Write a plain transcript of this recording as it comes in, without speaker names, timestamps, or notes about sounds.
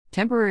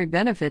Temporary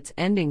benefits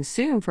ending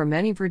soon for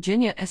many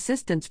Virginia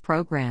assistance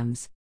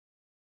programs.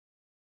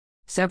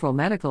 Several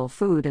medical,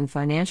 food, and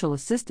financial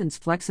assistance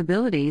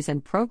flexibilities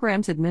and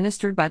programs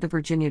administered by the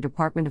Virginia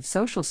Department of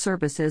Social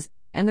Services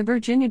and the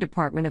Virginia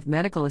Department of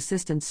Medical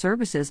Assistance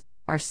Services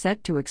are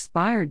set to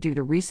expire due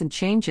to recent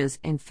changes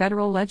in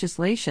federal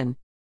legislation.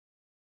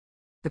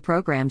 The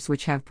programs,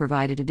 which have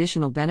provided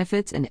additional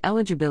benefits and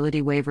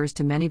eligibility waivers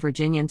to many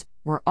Virginians,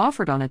 were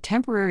offered on a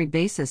temporary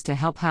basis to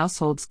help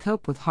households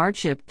cope with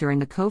hardship during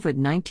the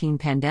COVID-19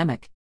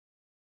 pandemic.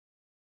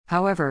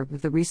 However,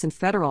 with the recent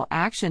federal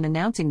action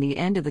announcing the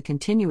end of the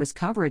continuous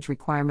coverage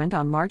requirement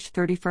on March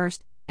 31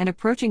 and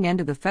approaching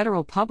end of the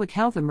federal public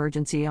health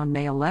emergency on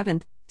May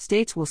 11,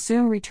 states will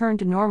soon return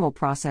to normal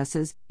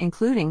processes,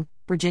 including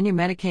Virginia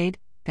Medicaid,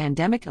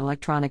 Pandemic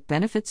Electronic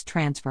Benefits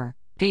Transfer,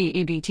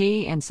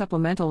 PEBT, and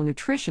Supplemental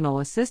Nutritional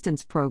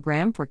Assistance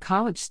Program for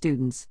college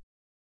students.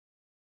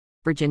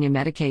 Virginia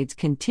Medicaid's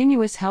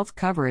continuous health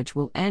coverage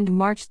will end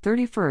March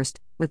 31,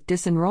 with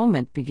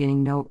disenrollment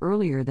beginning no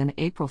earlier than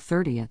April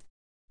 30.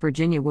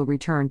 Virginia will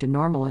return to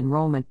normal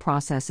enrollment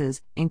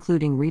processes,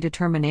 including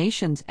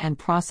redeterminations and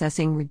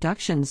processing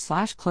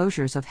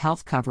reductions/closures of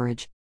health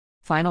coverage.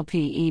 Final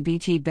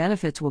PEBT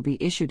benefits will be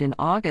issued in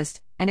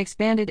August, and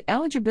expanded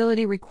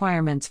eligibility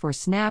requirements for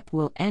SNAP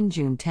will end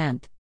June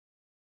 10.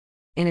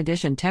 In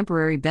addition,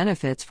 temporary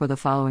benefits for the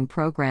following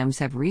programs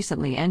have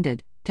recently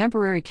ended: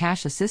 Temporary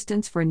Cash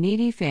Assistance for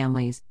Needy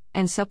Families,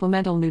 and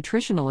Supplemental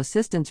Nutritional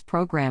Assistance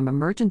Program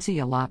Emergency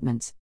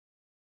Allotments.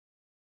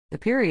 The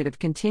period of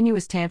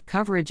continuous TANF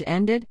coverage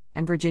ended,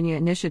 and Virginia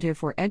Initiative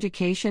for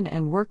Education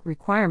and Work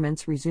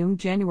requirements resumed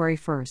January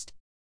 1.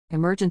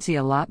 Emergency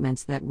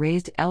allotments that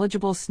raised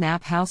eligible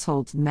SNAP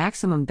households'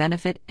 maximum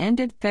benefit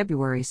ended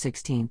February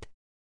 16.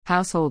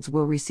 Households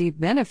will receive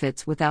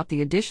benefits without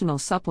the additional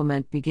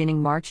supplement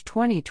beginning March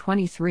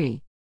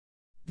 2023.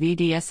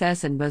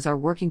 VDSS and BUS are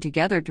working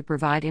together to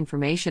provide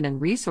information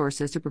and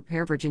resources to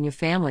prepare Virginia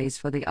families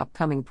for the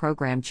upcoming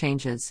program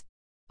changes.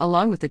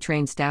 Along with the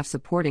trained staff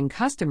supporting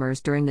customers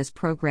during this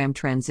program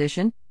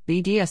transition,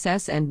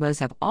 VDSS and BUS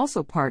have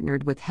also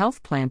partnered with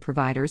health plan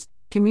providers,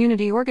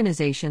 community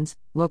organizations,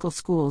 local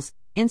schools,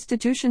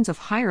 institutions of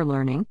higher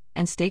learning,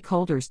 and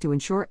stakeholders to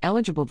ensure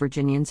eligible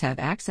Virginians have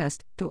access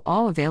to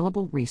all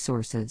available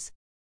resources.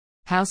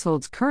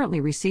 Households currently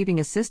receiving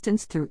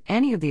assistance through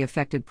any of the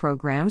affected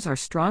programs are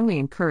strongly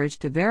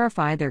encouraged to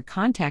verify their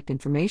contact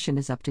information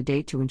is up to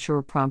date to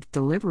ensure prompt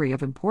delivery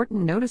of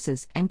important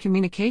notices and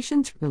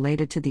communications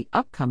related to the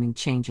upcoming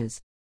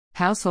changes.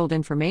 Household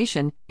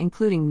information,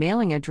 including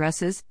mailing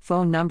addresses,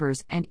 phone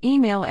numbers, and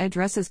email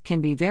addresses,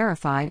 can be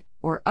verified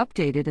or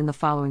updated in the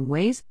following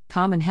ways: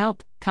 Common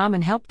Help,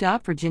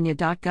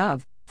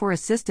 commonhelp.virginia.gov, for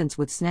assistance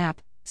with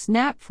SNAP,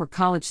 SNAP for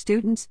college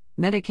students,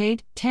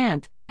 Medicaid,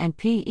 TANF, and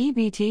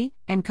PEBT,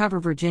 and Cover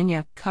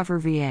Virginia, Cover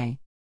VA.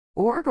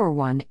 Org or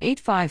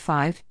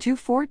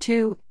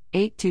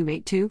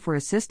 1-855-242-8282 for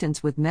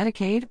assistance with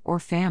Medicaid or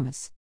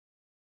FAMAS.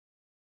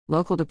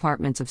 Local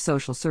departments of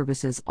social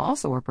services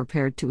also are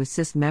prepared to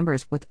assist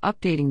members with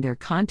updating their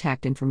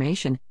contact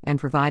information and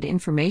provide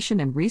information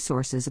and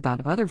resources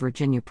about other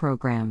Virginia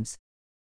programs.